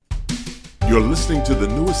You're listening to the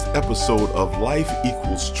newest episode of Life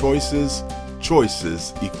Equals Choices,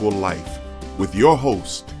 Choices Equal Life, with your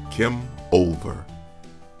host, Kim Olver.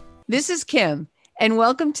 This is Kim, and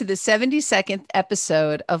welcome to the 72nd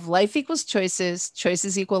episode of Life Equals Choices,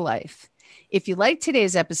 Choices Equal Life. If you like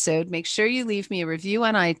today's episode, make sure you leave me a review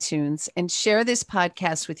on iTunes and share this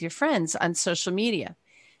podcast with your friends on social media.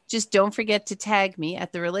 Just don't forget to tag me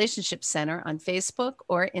at the Relationship Center on Facebook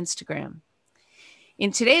or Instagram.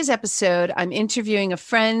 In today's episode, I'm interviewing a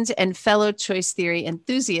friend and fellow choice theory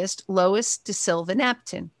enthusiast, Lois De Silva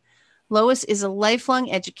Napton. Lois is a lifelong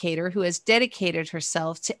educator who has dedicated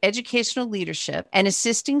herself to educational leadership and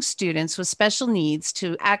assisting students with special needs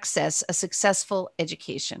to access a successful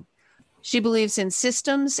education. She believes in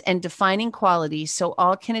systems and defining quality so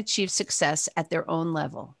all can achieve success at their own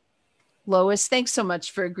level. Lois, thanks so much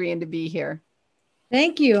for agreeing to be here.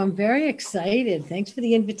 Thank you. I'm very excited. Thanks for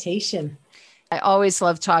the invitation. I always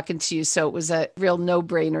love talking to you, so it was a real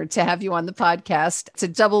no-brainer to have you on the podcast. It's a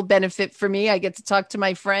double benefit for me. I get to talk to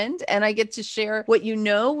my friend and I get to share what you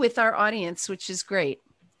know with our audience, which is great.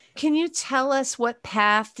 Can you tell us what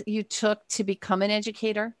path you took to become an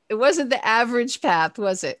educator? It wasn't the average path,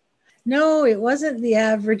 was it? No, it wasn't the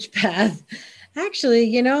average path.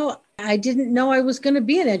 Actually, I didn't know I was going to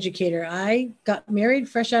be an educator. I got married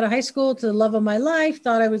fresh out of high school to the love of my life,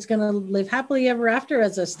 thought I was going to live happily ever after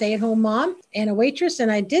as a stay-at-home mom and a waitress. And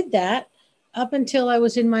I did that up until I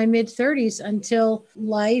was in my mid-30s, until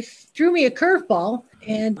life threw me a curveball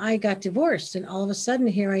and I got divorced. And all of a sudden,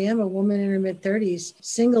 here I am, a woman in her mid-30s,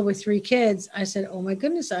 single with 3 kids. I said, oh my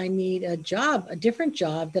goodness, I need a job, a different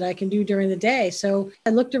job that I can do during the day. So I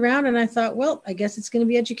looked around and I thought, well, I guess it's going to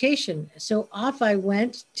be education. So off I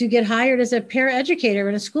went to get hired as a paraeducator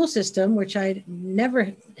in a school system, which I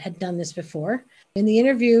never had done this before. In the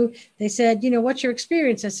interview, they said, what's your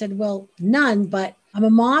experience? I said, well, none, but I'm a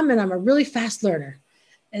mom and I'm a really fast learner.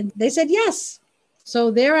 And they said, yes.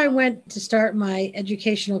 So there I went to start my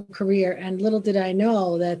educational career. And little did I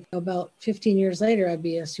know that about 15 years later, I'd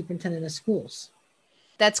be a superintendent of schools.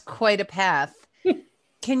 That's quite a path.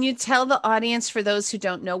 Can you tell the audience, for those who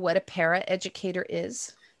don't know, what a paraeducator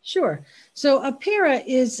is? Sure. So a para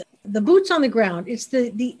is the boots on the ground. It's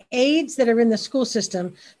the aides that are in the school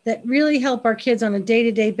system that really help our kids on a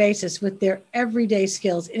day-to-day basis with their everyday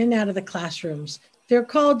skills in and out of the classrooms. They're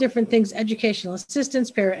called different things: educational assistants,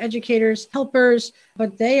 paraeducators, helpers,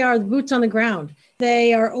 but they are the boots on the ground.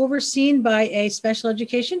 They are overseen by a special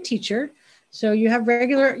education teacher. So you have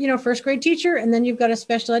regular, first grade teacher, and then you've got a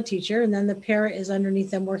special ed teacher, and then the para is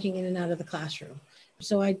underneath them working in and out of the classroom.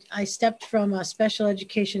 So I stepped from a special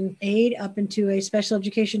education aide up into a special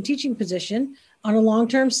education teaching position on a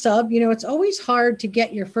long-term sub. It's always hard to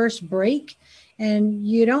get your first break and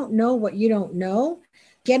you don't know what you don't know.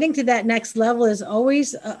 Getting to that next level is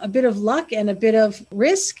always a bit of luck and a bit of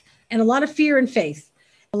risk and a lot of fear and faith.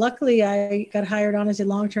 Luckily, I got hired on as a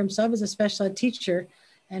long-term sub as a special ed teacher.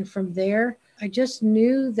 And from there, I just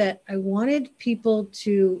knew that I wanted people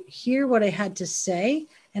to hear what I had to say.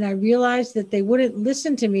 And I realized that they wouldn't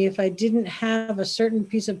listen to me if I didn't have a certain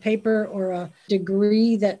piece of paper or a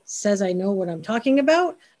degree that says I know what I'm talking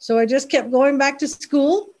about. So I just kept going back to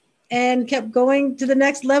school and kept going to the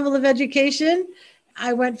next level of education.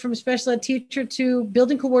 I went from special ed teacher to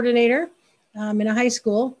building coordinator in a high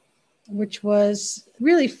school, which was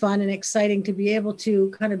really fun and exciting to be able to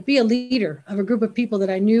kind of be a leader of a group of people that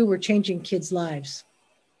I knew were changing kids' lives.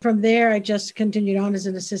 From there, I just continued on as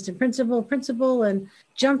an assistant principal, and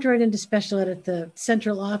jumped right into special ed at the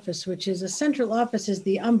central office, which is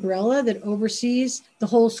the umbrella that oversees the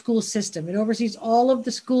whole school system. It oversees all of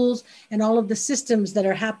the schools and all of the systems that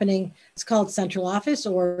are happening. It's called central office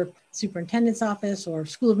or superintendent's office or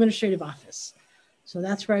school administrative office. So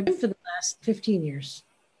that's where I've been for the last 15 years.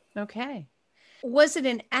 Okay. Was it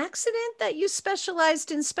an accident that you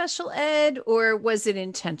specialized in special ed, or was it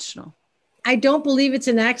intentional? I don't believe it's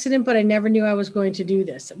an accident, but I never knew I was going to do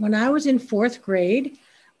this. When I was in 4th grade,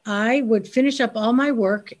 I would finish up all my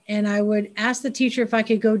work and I would ask the teacher if I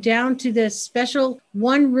could go down to this special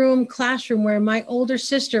one-room classroom where my older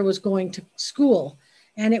sister was going to school.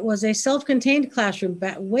 And it was a self-contained classroom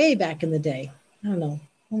way back in the day. I don't know.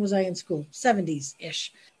 When was I in school?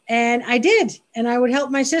 70s-ish. And I did. And I would help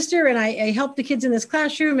my sister and I helped the kids in this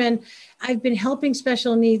classroom. And I've been helping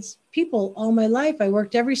special needs people all my life. I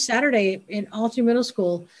worked every Saturday in Alton Middle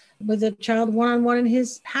School with a child one-on-one in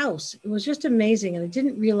his house. It was just amazing. And I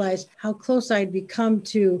didn't realize how close I'd become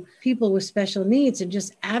to people with special needs and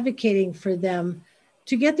just advocating for them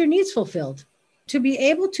to get their needs fulfilled, to be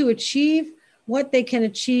able to achieve what they can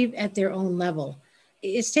achieve at their own level.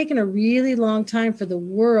 It's taken a really long time for the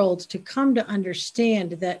world to come to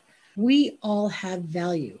understand that We all have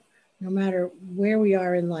value, no matter where we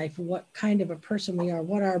are in life, what kind of a person we are,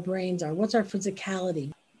 what our brains are, what's our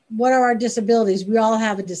physicality, what are our disabilities. We all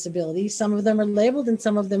have a disability. Some of them are labeled and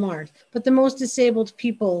some of them aren't. But the most disabled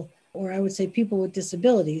people, or I would say people with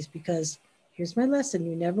disabilities, because here's my lesson.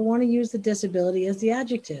 You never want to use the disability as the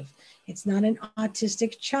adjective. It's not an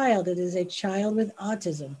autistic child. It is a child with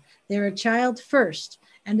autism. They're a child first,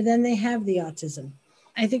 and then they have the autism.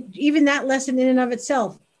 I think even that lesson in and of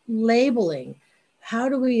itself, labeling, how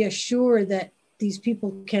do we assure that these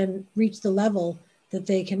people can reach the level that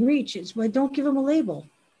they can reach? It's why don't give them a label.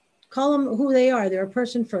 Call them who they are. They're a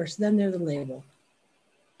person first, then they're the label.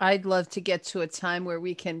 I'd love to get to a time where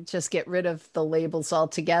we can just get rid of the labels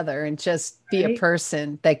altogether and just be a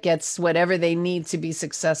person that gets whatever they need to be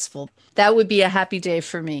successful. That would be a happy day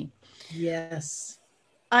for me. Yes.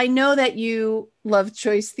 I know that you love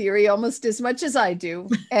choice theory almost as much as I do.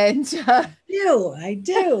 And I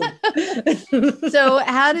do. So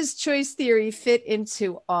how does choice theory fit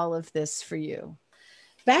into all of this for you?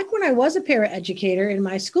 Back when I was a paraeducator in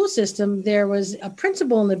my school system, there was a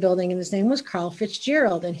principal in the building, and his name was Carl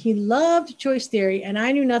Fitzgerald, and he loved choice theory, and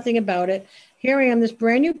I knew nothing about it. Here I am, this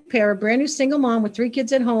brand new single mom with 3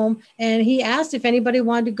 kids at home, and he asked if anybody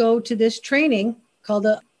wanted to go to this training called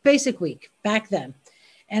the Basic Week back then.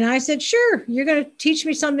 And I said, sure, you're going to teach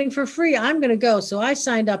me something for free. I'm going to go. So I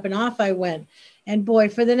signed up and off I went. And boy,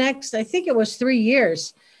 for the next, I think it was 3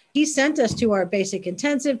 years, he sent us to our basic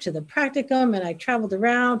intensive, to the practicum, and I traveled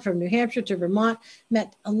around from New Hampshire to Vermont,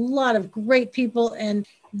 met a lot of great people. And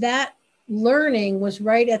that learning was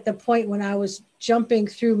right at the point when I was jumping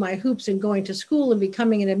through my hoops and going to school and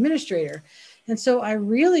becoming an administrator. And so I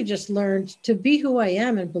really just learned to be who I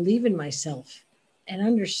am and believe in myself and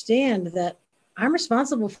understand that I'm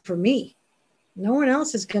responsible for me. No one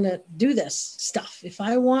else is going to do this stuff. If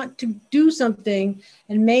I want to do something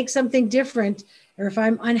and make something different, or if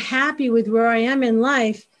I'm unhappy with where I am in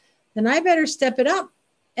life, then I better step it up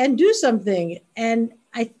and do something. And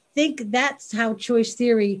I think that's how choice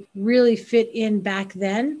theory really fit in back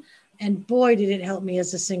then. And boy, did it help me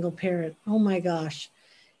as a single parent. Oh my gosh.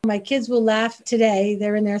 My kids will laugh today.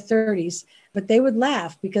 They're in their 30s, but they would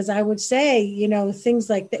laugh because I would say, things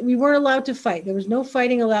like that. We weren't allowed to fight. There was no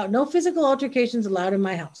fighting allowed, no physical altercations allowed in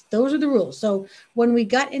my house. Those are the rules. So when we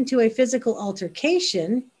got into a physical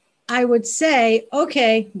altercation, I would say,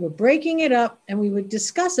 okay, we're breaking it up, and we would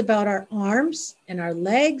discuss about our arms and our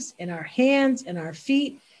legs and our hands and our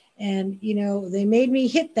feet. And, they made me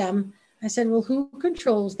hit them. I said, well, who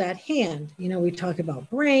controls that hand? We talk about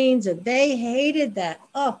brains, and they hated that.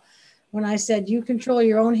 Oh, when I said you control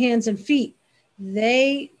your own hands and feet,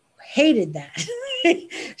 they hated that.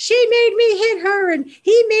 She made me hit her and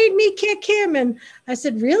he made me kick him. And I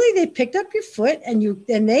said, really? They picked up your foot and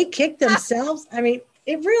they kicked themselves? I mean,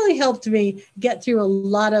 it really helped me get through a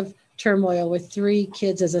lot of turmoil with 3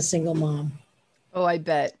 kids as a single mom. Oh, I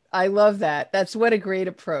bet. I love that. That's what a great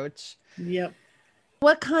approach. Yep.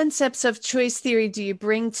 What concepts of choice theory do you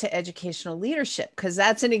bring to educational leadership? Because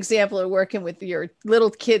that's an example of working with your little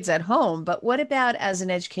kids at home. But what about as an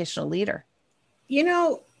educational leader?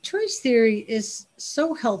 Choice theory is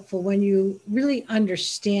so helpful when you really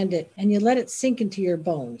understand it and you let it sink into your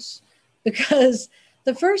bones. Because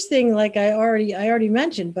the first thing, like I already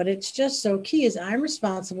mentioned, but it's just so key, is I'm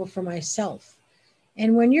responsible for myself.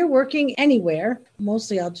 And when you're working anywhere,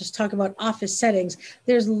 mostly I'll just talk about office settings,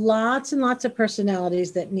 there's lots and lots of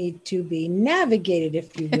personalities that need to be navigated,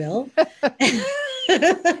 if you will.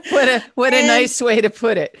 What a nice way to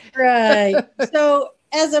put it. Right. So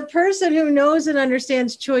as a person who knows and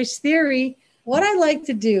understands choice theory, what I like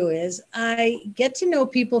to do is I get to know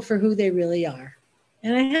people for who they really are.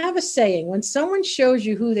 And I have a saying, when someone shows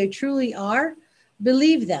you who they truly are,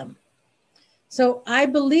 believe them. So I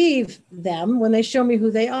believe them when they show me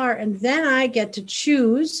who they are, and then I get to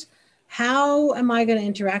choose how am I going to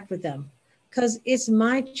interact with them, because it's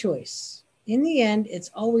my choice. In the end,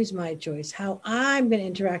 it's always my choice how I'm going to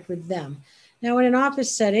interact with them. Now, in an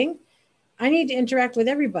office setting, I need to interact with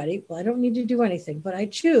everybody. Well, I don't need to do anything, but I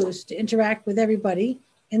choose to interact with everybody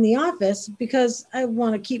in the office because I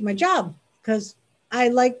want to keep my job, because I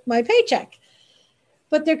like my paycheck.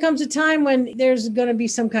 But there comes a time when there's going to be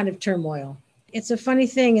some kind of turmoil. It's a funny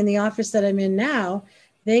thing in the office that I'm in now,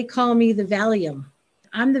 they call me the Valium.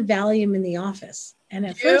 I'm the Valium in the office. And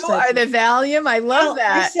at first you are the Valium. I love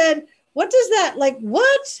that. I said, what does that,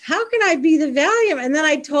 what? How can I be the Valium? And then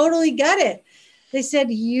I totally got it. They said,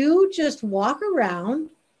 you just walk around,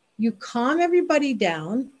 you calm everybody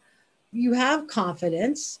down, you have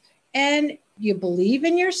confidence, and you believe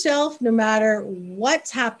in yourself no matter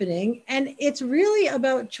what's happening. And it's really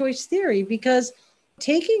about choice theory, because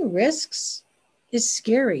Taking risks is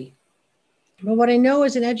scary. But what I know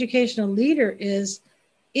as an educational leader is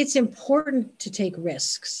it's important to take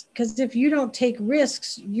risks, because if you don't take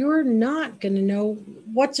risks, you're not going to know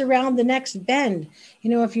what's around the next bend.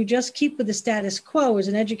 If you just keep with the status quo as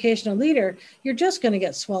an educational leader, you're just going to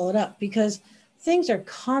get swallowed up, because things are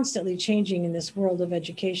constantly changing in this world of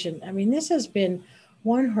education. I mean, this has been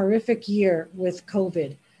one horrific year with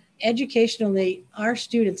COVID. Educationally, our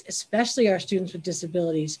students, especially our students with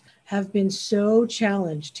disabilities, have been so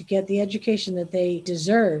challenged to get the education that they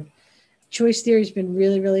deserve. Choice theory has been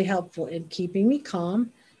really, really helpful in keeping me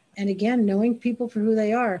calm. And again, knowing people for who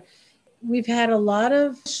they are. We've had a lot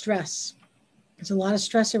of stress. There's a lot of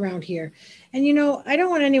stress around here. And, I don't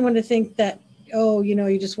want anyone to think that,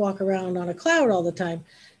 you just walk around on a cloud all the time.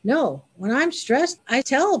 No, when I'm stressed, I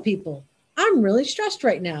tell people, I'm really stressed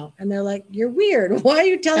right now. And they're like, you're weird. Why are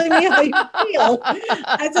you telling me how you feel?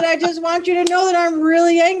 I said, I just want you to know that I'm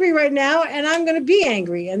really angry right now and I'm going to be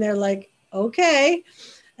angry. And they're like, okay.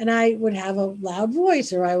 And I would have a loud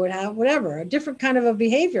voice, or I would have whatever, a different kind of a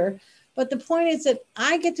behavior. But the point is that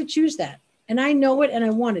I get to choose that. And I know it and I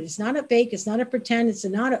want it. It's not a fake. It's not a pretend. It's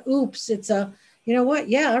not a oops. It's a, you know what?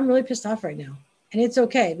 Yeah, I'm really pissed off right now. And it's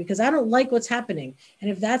okay, because I don't like what's happening. And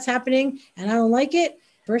if that's happening and I don't like it,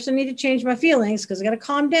 first I need to change my feelings, because I got to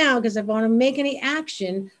calm down, because if I want to make any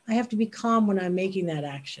action, I have to be calm when I'm making that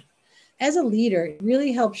action. As a leader, it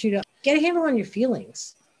really helps you to get a handle on your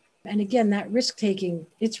feelings. And again, that risk taking,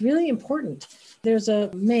 it's really important. There's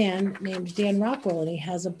a man named Dan Rockwell, and he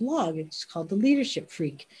has a blog. It's called The Leadership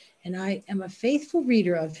Freak. And I am a faithful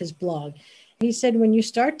reader of his blog. He said, when you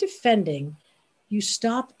start defending, you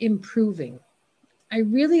stop improving. I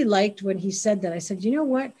really liked when he said that. I said, you know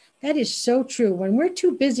what? That is so true. When we're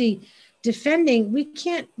too busy defending, we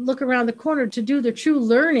can't look around the corner to do the true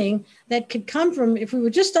learning that could come from, if we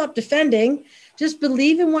would just stop defending, just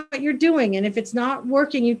believe in what you're doing. And if it's not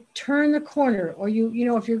working, you turn the corner, or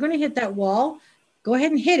if you're going to hit that wall, go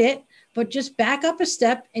ahead and hit it, but just back up a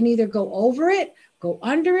step and either go over it, go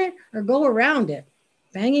under it, or go around it.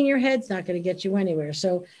 Banging your head's not going to get you anywhere.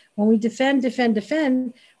 So when we defend,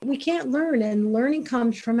 we can't learn. And learning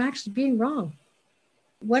comes from actually being wrong.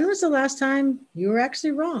 When was the last time you were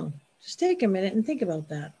actually wrong? Just take a minute and think about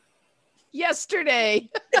that. Yesterday.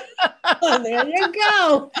 Oh, there you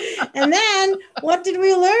go. And then what did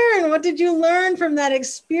we learn? What did you learn from that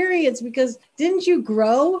experience? Because didn't you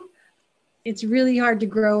grow? It's really hard to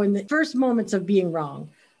grow in the first moments of being wrong,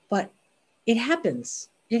 but it happens.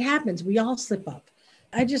 It happens. We all slip up.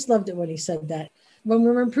 I just loved it when he said that. When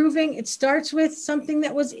we're improving, it starts with something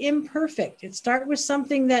that was imperfect. It starts with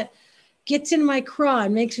something that gets in my craw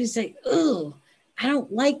and makes me say, "Ugh, I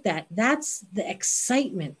don't like that." That's the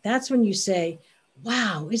excitement. That's when you say,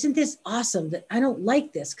 wow, isn't this awesome that I don't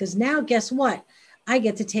like this? Because now guess what? I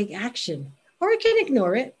get to take action, or I can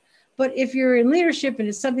ignore it. But if you're in leadership and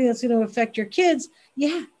it's something that's going to affect your kids,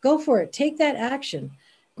 yeah, go for it. Take that action.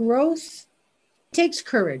 Growth takes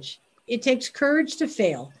courage. It takes courage to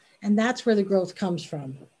fail. And that's where the growth comes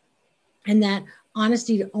from. And that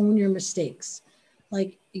honesty to own your mistakes.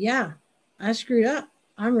 Like, yeah, I screwed up.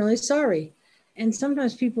 I'm really sorry. And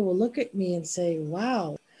sometimes people will look at me and say,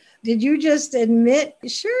 wow, did you just admit?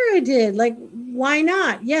 Sure, I did. Like, why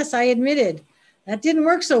not? Yes, I admitted. That didn't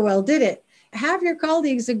work so well, did it? Have your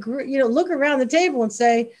colleagues agree, look around the table and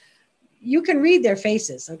say, you can read their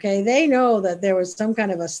faces, okay? They know that there was some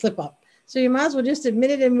kind of a slip up. So you might as well just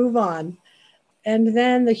admit it and move on. And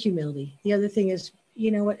then the humility. The other thing is,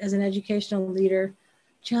 as an educational leader,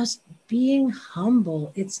 just being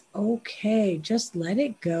humble. It's okay. Just let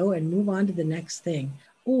it go and move on to the next thing.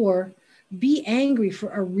 Or be angry for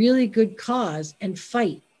a really good cause and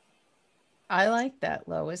fight. I like that,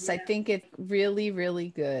 Lois. Yeah. I think it's really, really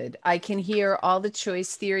good. I can hear all the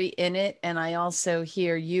choice theory in it, and I also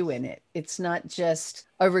hear you in it. It's not just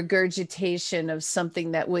a regurgitation of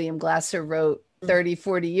something that William Glasser wrote 30,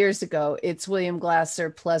 40 years ago. It's William Glasser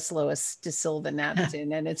plus Lois Da Silva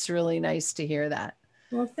Napton, and it's really nice to hear that.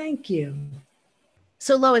 Well, thank you.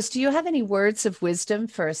 So, Lois, do you have any words of wisdom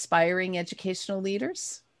for aspiring educational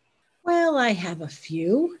leaders? Well, I have a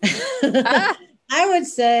few. I would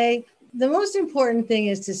say the most important thing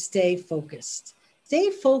is to stay focused. Stay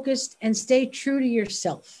focused and stay true to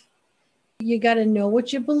yourself. You got to know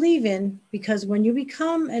what you believe in, because when you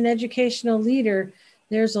become an educational leader,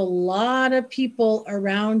 there's a lot of people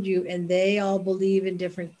around you and they all believe in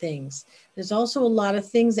different things. There's also a lot of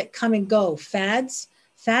things that come and go. Fads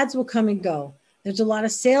will come and go. There's a lot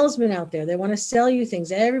of salesmen out there. They want to sell you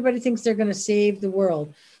things. Everybody thinks they're going to save the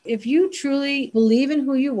world. If you truly believe in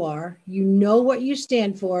who you are, you know what you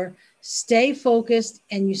stand for, stay focused,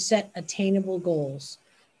 and you set attainable goals.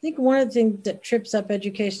 I think one of the things that trips up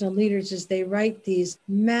educational leaders is they write these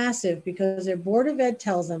massive, because their board of ed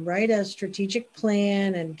tells them, write a strategic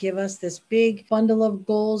plan and give us this big bundle of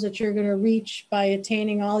goals that you're going to reach by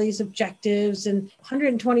attaining all these objectives. And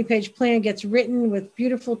 120-page plan gets written with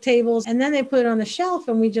beautiful tables, and then they put it on the shelf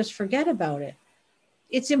and we just forget about it.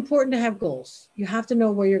 It's important to have goals. You have to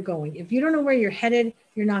know where you're going. If you don't know where you're headed,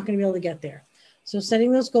 you're not going to be able to get there. So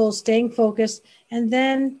setting those goals, staying focused, and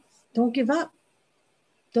then don't give up.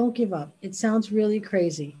 Don't give up. It sounds really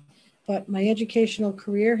crazy, but my educational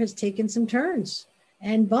career has taken some turns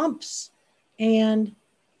and bumps, and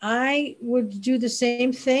I would do the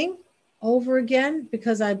same thing over again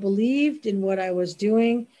because I believed in what I was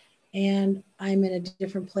doing, and I'm in a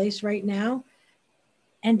different place right now.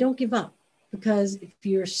 And don't give up, because if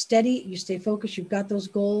you're steady, you stay focused, you've got those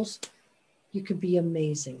goals, you could be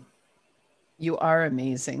amazing. You are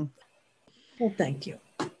amazing. Well, thank you.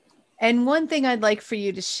 And one thing I'd like for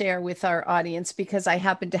you to share with our audience, because I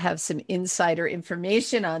happen to have some insider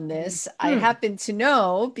information on this. I happen to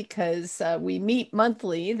know, because we meet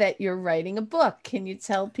monthly, that you're writing a book. Can you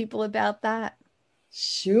tell people about that?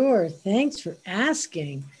 Sure. Thanks for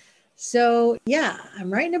asking. So yeah,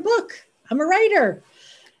 I'm writing a book. I'm a writer.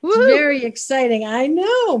 It's very exciting. I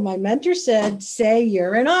know. My mentor said, say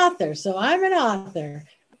you're an author. So I'm an author.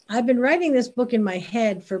 I've been writing this book in my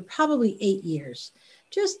head for probably 8 years.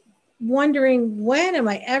 Just wondering, when am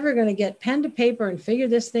I ever going to get pen to paper and figure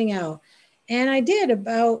this thing out? And I did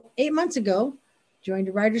about 8 months ago, joined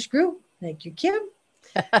a writer's group. Thank you, Kim.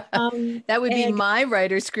 That would be my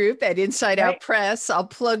writers group at Inside Out Press. I'll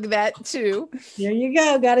plug that too. There you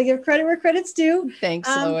go. Got to give credit where credit's due. Thanks,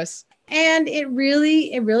 Lois. And it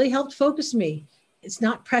really helped focus me. It's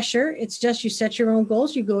not pressure. It's just you set your own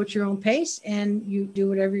goals, you go at your own pace, and you do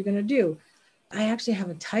whatever you're going to do. I actually have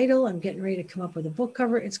a title. I'm getting ready to come up with a book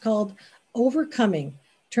cover. It's called Overcoming,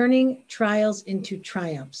 Turning Trials into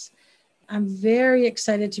Triumphs. I'm very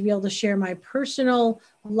excited to be able to share my personal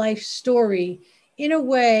life story in a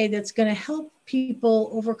way that's going to help people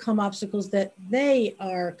overcome obstacles that they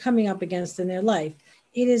are coming up against in their life.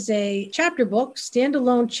 It is a chapter book,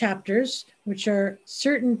 standalone chapters, which are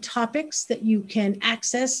certain topics that you can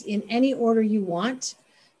access in any order you want.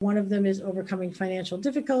 One of them is overcoming financial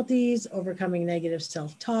difficulties, overcoming negative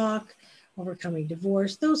self-talk, overcoming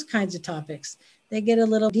divorce, those kinds of topics. They get a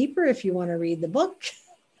little deeper if you want to read the book.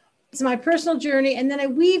 It's my personal journey. And then I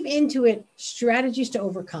weave into it strategies to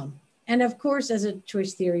overcome. And of course, as a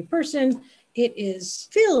choice theory person, it is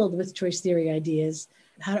filled with choice theory ideas,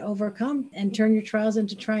 how to overcome and turn your trials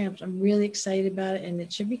into triumphs. I'm really excited about it, and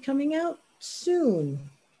it should be coming out soon.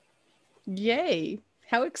 Yay.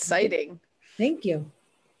 How exciting. Thank you.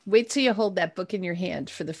 Wait till you hold that book in your hand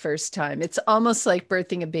for the first time. It's almost like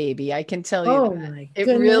birthing a baby. I can tell you that. My It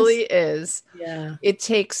goodness. really is. Yeah. It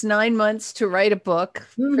takes 9 months to write a book,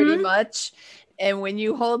 pretty much. And when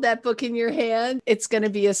you hold that book in your hand, it's going to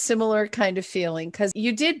be a similar kind of feeling, because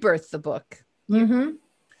you did birth the book.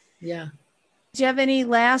 Yeah. Do you have any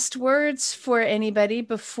last words for anybody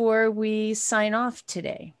before we sign off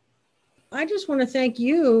today? I just want to thank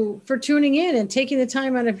you for tuning in and taking the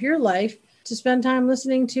time out of your life to spend time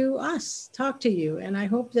listening to us talk to you. And I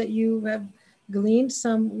hope that you have gleaned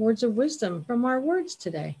some words of wisdom from our words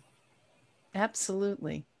today.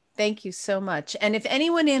 Absolutely. Thank you so much. And if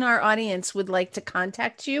anyone in our audience would like to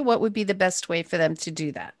contact you, what would be the best way for them to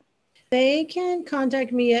do that? They can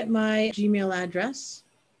contact me at my Gmail address.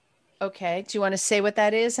 Okay. Do you want to say what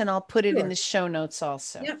that is? And I'll put it in the show notes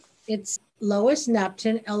also. Yep. It's Lois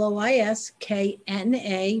Knapton,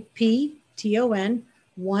 LoisKnapton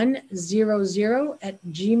 100 at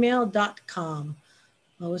gmail.com.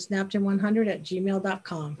 LoisKnapton100 at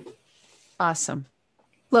gmail.com. Awesome.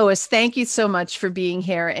 Lois, thank you so much for being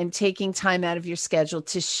here and taking time out of your schedule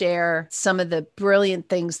to share some of the brilliant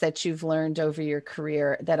things that you've learned over your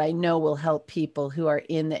career that I know will help people who are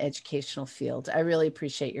in the educational field. I really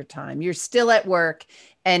appreciate your time. You're still at work,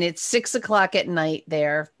 and it's 6 o'clock at night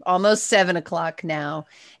there, almost 7 o'clock now.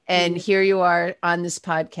 And here you are on this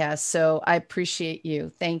podcast. So I appreciate you.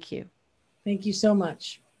 Thank you. Thank you so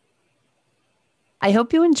much. I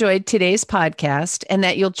hope you enjoyed today's podcast and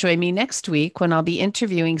that you'll join me next week when I'll be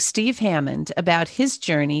interviewing Steve Hammond about his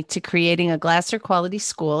journey to creating a Glasser Quality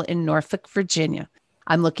School in Norfolk, Virginia.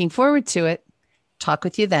 I'm looking forward to it. Talk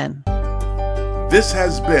with you then. This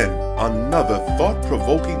has been another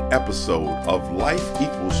thought-provoking episode of Life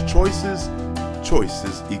Equals Choices,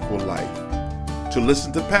 Choices Equal Life. To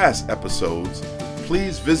listen to past episodes,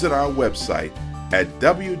 please visit our website at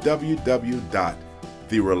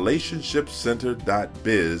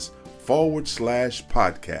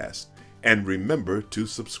www.therelationshipcenter.biz/podcast. and remember to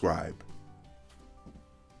subscribe.